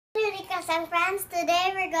Lunycasan friends,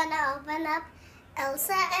 today we're gonna open up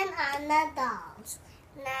Elsa and Anna dolls.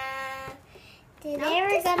 Now, today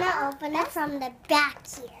we're gonna open it from the back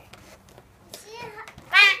here. See,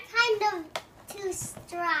 kind of too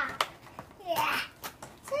strong. Yeah.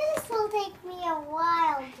 So this will take me a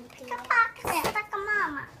while to do. Stuck a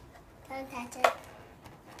mama. Don't touch it.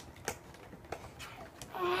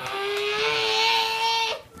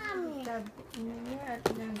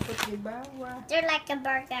 They're like a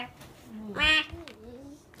burger.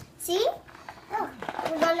 See? Oh,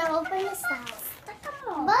 we're gonna open this house.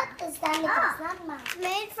 But this time it's not mine.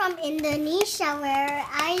 Made from Indonesia where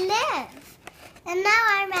I live. And now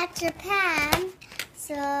I'm at Japan.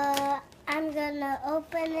 So I'm gonna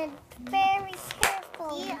open it very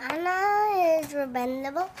carefully. See, Anna is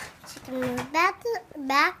bendable. She can move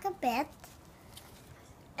back a bit.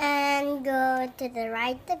 And go to the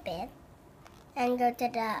right a bit. And go to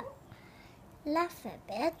the left a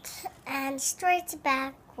bit. And straight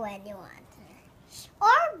back when you want her.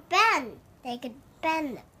 Or bend. They could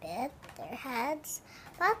bend a bit, their heads.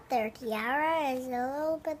 But their tiara is a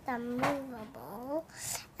little bit unmovable.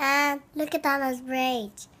 And look at Anna's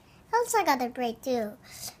braids. Elsa got a braid too.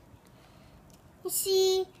 You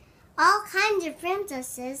see, all kinds of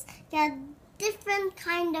princesses got different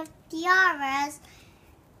kind of tiaras.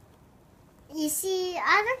 You see,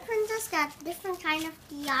 other princesses got different kind of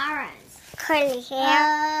tiaras. Curly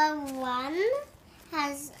hair. One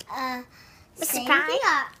has a same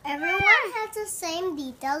tiara. Everyone has the same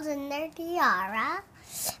details in their tiara,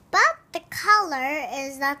 but the color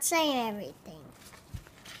is not saying everything.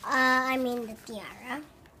 I mean the tiara.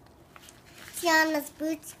 Tiana's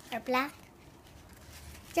boots are black,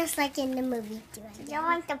 just like in the movie too. Do you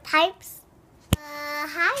want the pipes?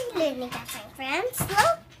 Hi, Lunycasan friends.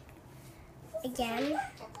 Look. Again.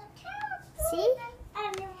 See?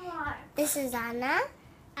 This is Anna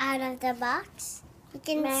out of the box. You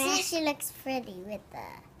can see she looks pretty with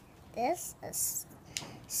this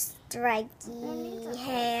striky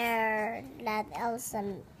hair that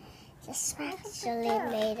Elsa just actually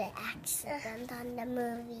made an accident on the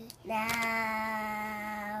movie.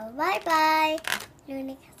 Now, bye-bye,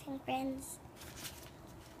 Lunycasan friends.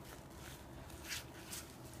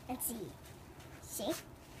 Let's see. See?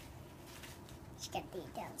 She got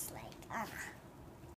details like Anna.